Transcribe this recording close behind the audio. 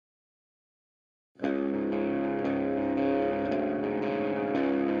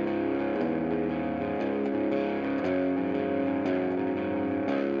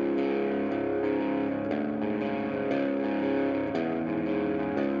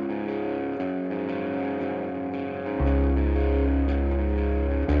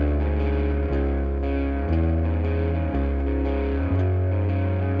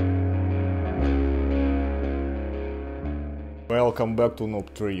welcome back to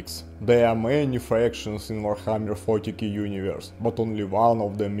Noob Tricks. There are many factions in Warhammer 40k universe, but only one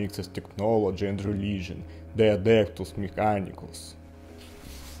of them mixes technology and religion, the Adeptus Mechanicus.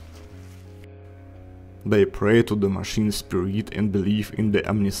 They pray to the machine spirit and believe in the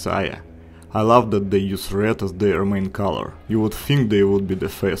Amnesia. I love that they use red as their main color. You would think they would be the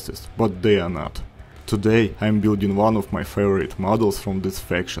fastest, but they are not. Today I am building one of my favorite models from this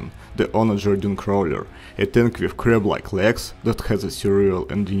faction, the Onager Dunecrawler, a tank with crab-like legs that has a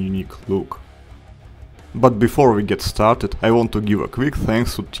surreal and unique look. But before we get started, I want to give a quick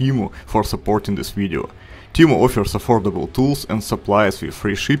thanks to TEMU for supporting this video. TEMU offers affordable tools and supplies with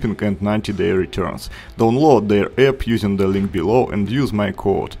free shipping and 90-day returns. Download their app using the link below and use my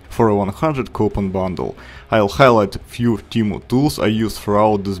code for a 100 coupon bundle. I'll highlight a few TEMU tools I used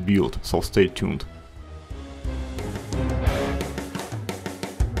throughout this build, so stay tuned.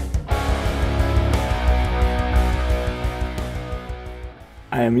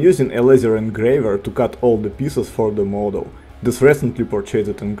 I am using a laser engraver to cut all the pieces for the model. This recently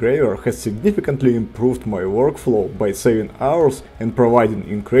purchased engraver has significantly improved my workflow by saving hours and providing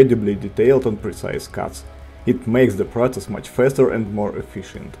incredibly detailed and precise cuts. It makes the process much faster and more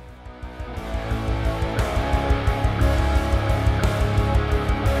efficient.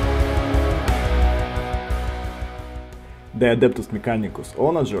 The Adeptus Mechanicus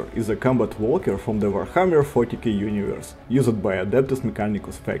Onager is a combat walker from the Warhammer 40k universe, used by Adeptus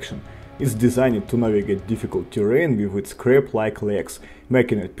Mechanicus faction. It's designed to navigate difficult terrain with its crab-like legs,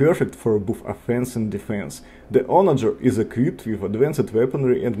 making it perfect for both offense and defense. The Onager is equipped with advanced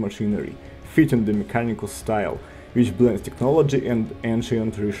weaponry and machinery, fitting the Mechanicus style, which blends technology and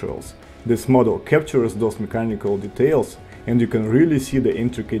ancient rituals. This model captures those mechanical details, and you can really see the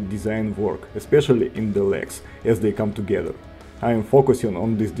intricate design work, especially in the legs, as they come together. I am focusing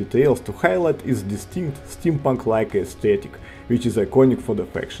on these details to highlight its distinct steampunk-like aesthetic, which is iconic for the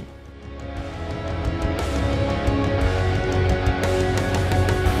faction.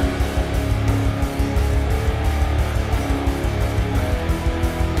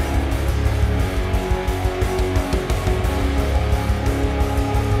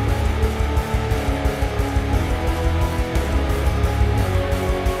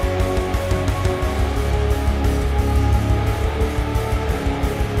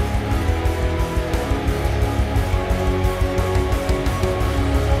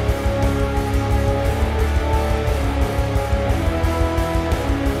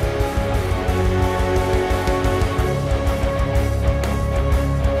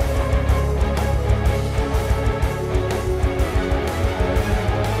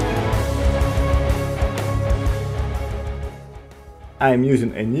 I am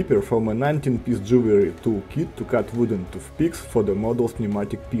using a nipper from a 19-piece jewelry toolkit to cut wooden toothpicks for the model's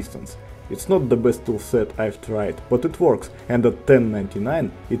pneumatic pistons. It's not the best tool set I've tried, but it works, and at $10.99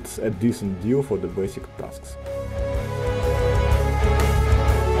 it's a decent deal for the basic tasks.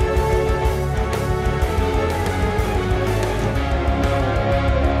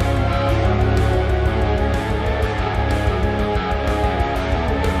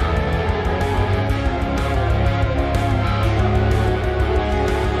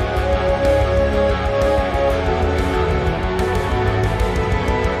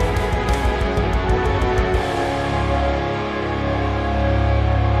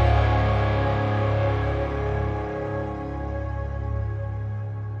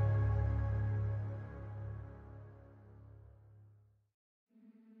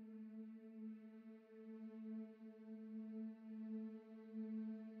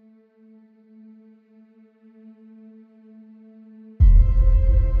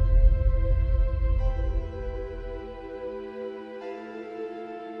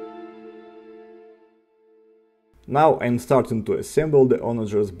 Now I'm starting to assemble the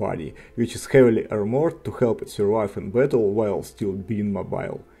Onager's body, which is heavily armored to help it survive in battle while still being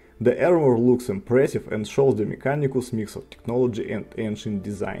mobile. The armor looks impressive and shows the Mechanicus mix of technology and ancient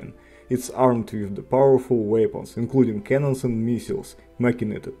design. It's armed with the powerful weapons, including cannons and missiles,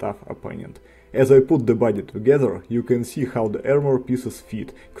 making it a tough opponent. As I put the body together, you can see how the armor pieces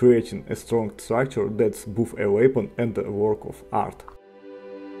fit, creating a strong structure that's both a weapon and a work of art.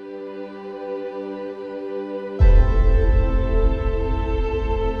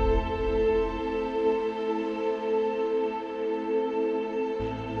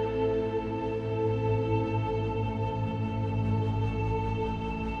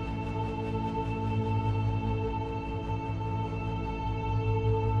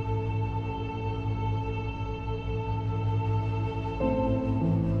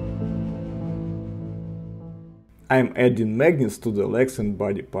 I'm adding magnets to the legs and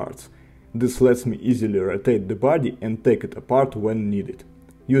body parts. This lets me easily rotate the body and take it apart when needed.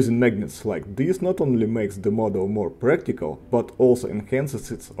 Using magnets like this not only makes the model more practical, but also enhances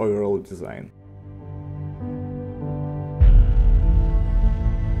its overall design.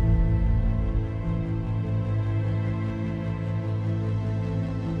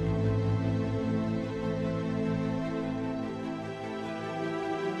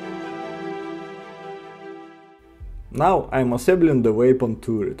 Now I'm assembling the weapon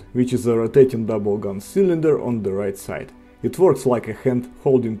turret, which is a rotating double gun cylinder on the right side. It works like a hand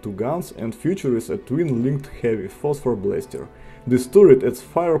holding two guns and features a twin-linked heavy phosphor blaster. This turret adds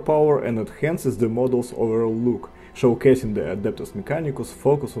firepower and enhances the model's overall look, showcasing the Adeptus Mechanicus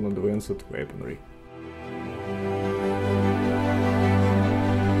focus on advanced weaponry.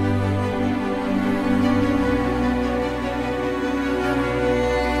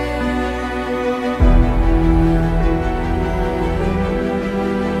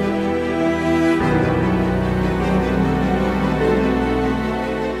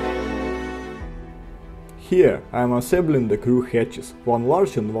 Here I am assembling the crew hatches, one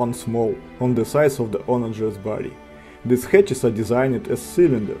large and one small, on the sides of the Onager's body. These hatches are designed as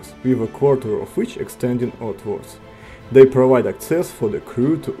cylinders, with a quarter of each extending outwards. They provide access for the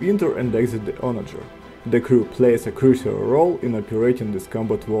crew to enter and exit the Onager. The crew plays a crucial role in operating this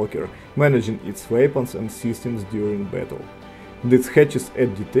combat walker, managing its weapons and systems during battle. These hatches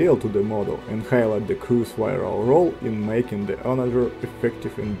add detail to the model and highlight the crew's vital role in making the Onager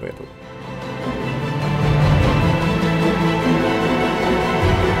effective in battle.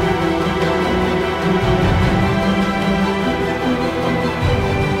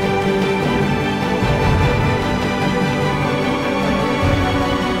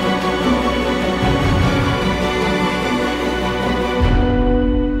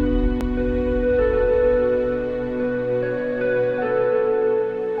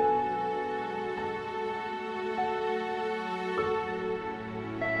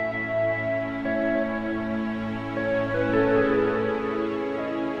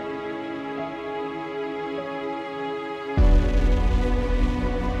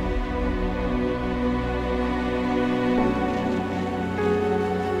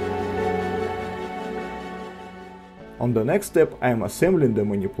 On the next step I am assembling the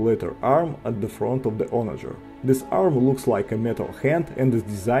manipulator arm at the front of the Onager. This arm looks like a metal hand and is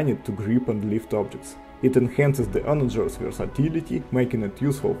designed to grip and lift objects. It enhances the Onager's versatility, making it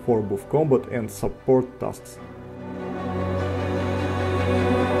useful for both combat and support tasks.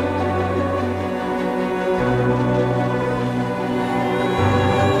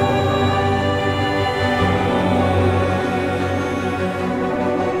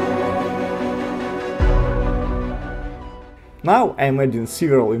 Now I am adding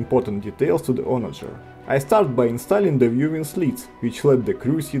several important details to the Onager. I start by installing the viewing slits, which let the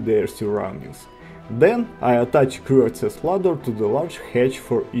crew see their surroundings. Then I attach crew access ladder to the large hatch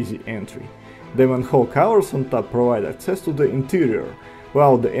for easy entry. The manhole covers on top provide access to the interior,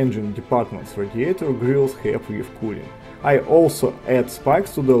 while the engine department's radiator grills help with cooling. I also add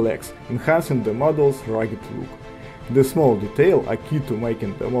spikes to the legs, enhancing the model's rugged look. The small details are key to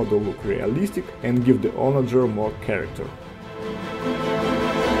making the model look realistic and give the Onager more character.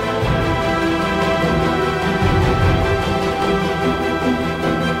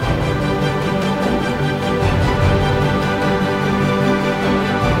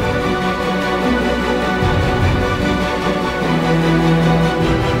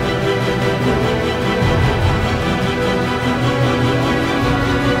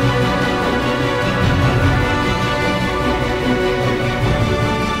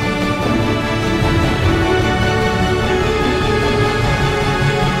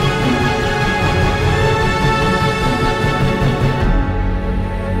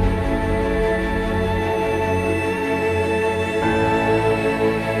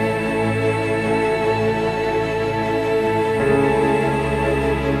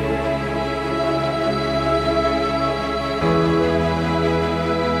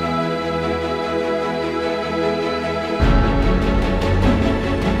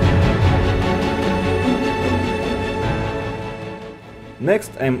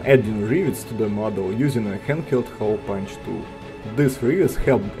 Next I'm adding rivets to the model using a handheld hole punch tool. These rivets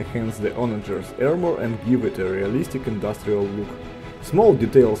help enhance the Onager's armor and give it a realistic industrial look. Small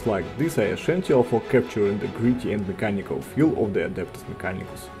details like this are essential for capturing the gritty and mechanical feel of the Adeptus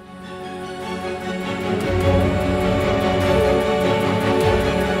Mechanicus.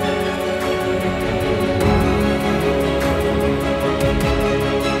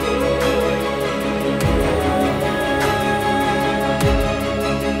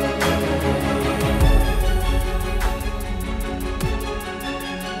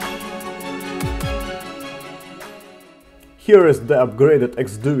 Here is the upgraded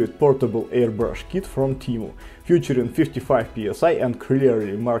XDOVET portable airbrush kit from TEMU, featuring 55 psi and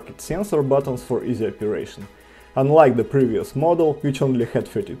clearly marked sensor buttons for easy operation. Unlike the previous model, which only had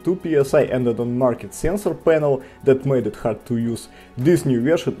 32 psi and an unmarked sensor panel that made it hard to use, this new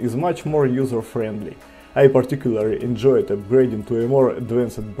version is much more user-friendly. I particularly enjoyed upgrading to a more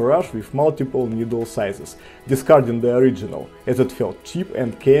advanced brush with multiple needle sizes, discarding the original, as it felt cheap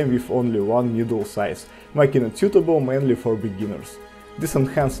and came with only one needle size, making it suitable mainly for beginners. This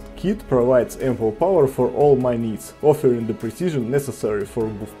enhanced kit provides ample power for all my needs, offering the precision necessary for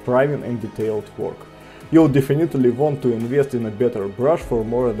both priming and detailed work. You'll definitely want to invest in a better brush for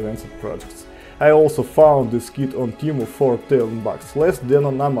more advanced projects. I also found this kit on TEMU for $10 less than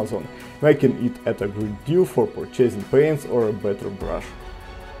on Amazon, making it at a great deal for purchasing paints or a better brush.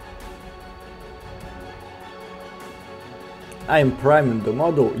 I am priming the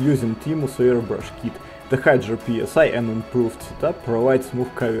model using TEMU's Airbrush kit. The higher PSI and improved setup provide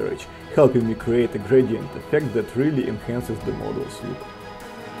smooth coverage, helping me create a gradient effect that really enhances the model's look.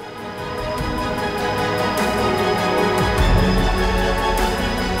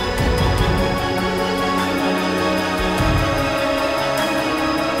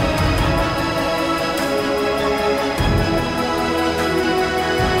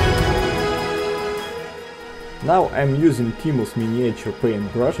 Now I'm using TEMU's miniature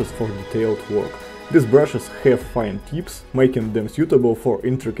paint brushes for detailed work. These brushes have fine tips, making them suitable for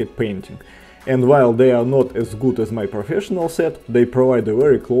intricate painting. And while they are not as good as my professional set, they provide a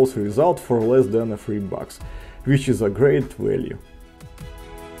very close result for less than $3, which is a great value.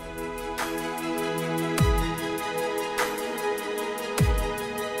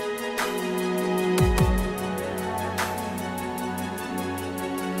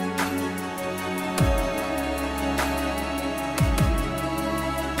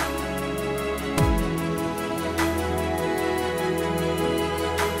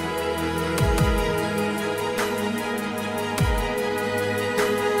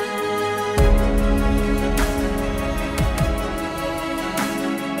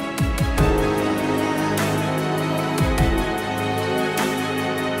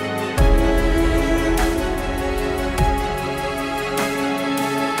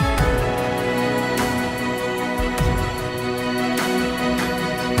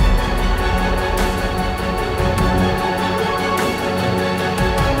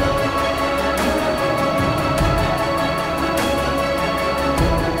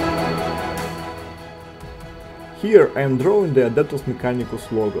 Here I am drawing the Adeptus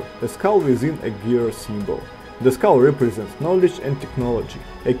Mechanicus logo, a skull within a gear symbol. The skull represents knowledge and technology,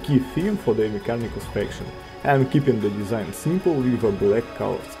 a key theme for the Mechanicus faction. I am keeping the design simple with a black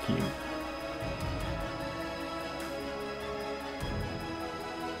color scheme.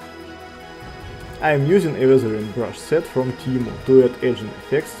 I am using a weathering brush set from TEMU to add edging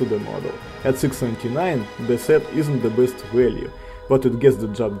effects to the model. At $6.99 the set isn't the best value, but it gets the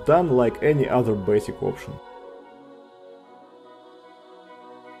job done like any other basic option.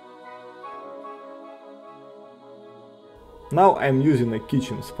 Now I am using a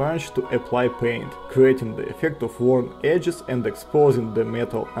kitchen sponge to apply paint, creating the effect of worn edges and exposing the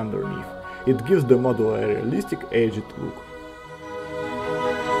metal underneath. It gives the model a realistic aged look.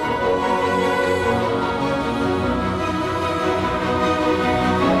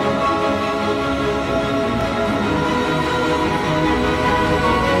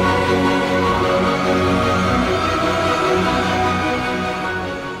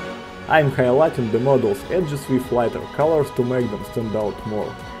 I am highlighting the model's edges with lighter colors to make them stand out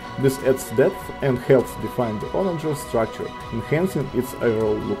more. This adds depth and helps define the onager's structure, enhancing its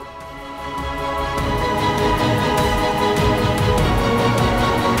overall look.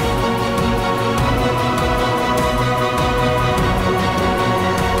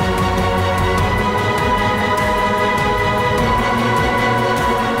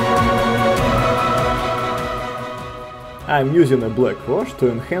 I am using a black wash to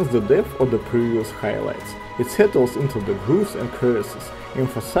enhance the depth of the previous highlights. It settles into the grooves and crevices,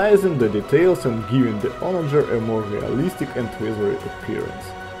 emphasizing the details and giving the onager a more realistic and weathery appearance.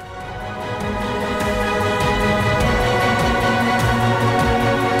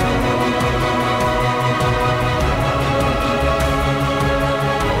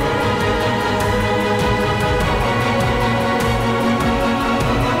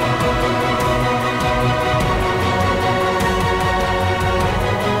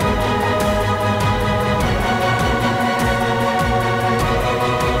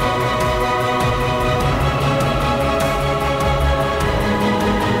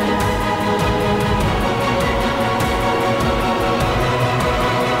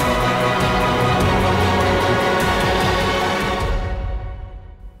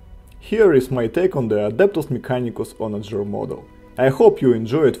 here is my take on the Adeptus Mechanicus Onager model. I hope you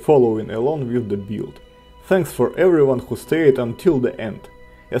enjoyed following along with the build. Thanks for everyone who stayed until the end.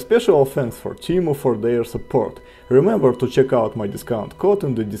 A special thanks for TEMU for their support. Remember to check out my discount code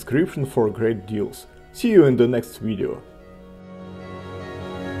in the description for great deals. See you in the next video.